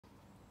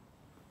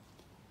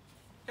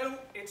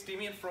it's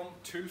Damien from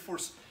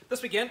Toolforce.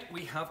 This weekend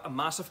we have a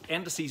massive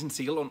end of season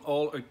sale on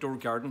all outdoor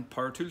garden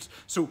power tools.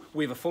 So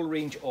we have a full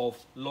range of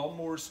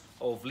lawnmowers,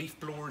 of leaf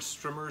blowers,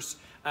 trimmers,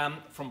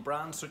 from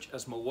brands such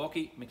as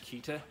Milwaukee,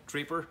 Makita,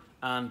 Draper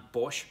and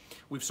Bosch.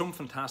 We've some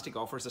fantastic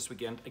offers this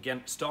weekend.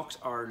 Again, stocks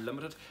are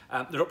limited.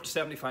 They're up to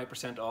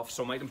 75% off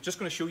some items. Just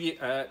going to show you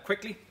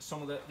quickly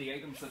some of the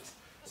items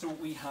so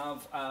we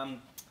have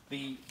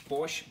the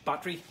Bosch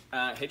battery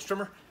hedge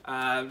trimmer.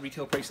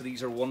 Retail price of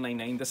these are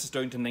 €199. This is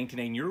down to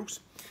 €99.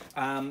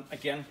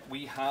 Again,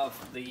 we have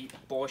the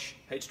Bosch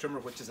hedge trimmer,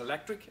 which is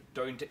electric,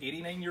 down to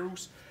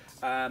 €89.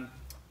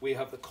 We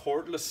have the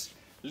cordless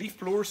leaf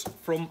blowers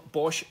from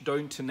Bosch,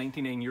 down to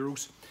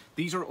 €99.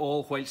 These are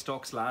all while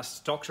stocks last.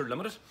 Stocks are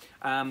limited.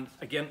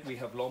 Again, we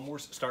have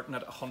lawnmowers starting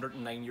at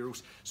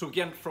 €109. So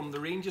again, from the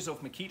ranges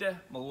of Makita,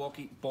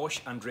 Milwaukee,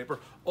 Bosch and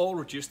Draper, all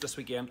reduced this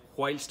weekend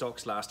while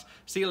stocks last.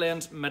 Sale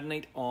ends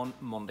midnight on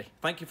Monday.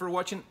 Thank you for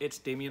watching. It's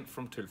Damien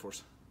from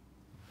Toolforce.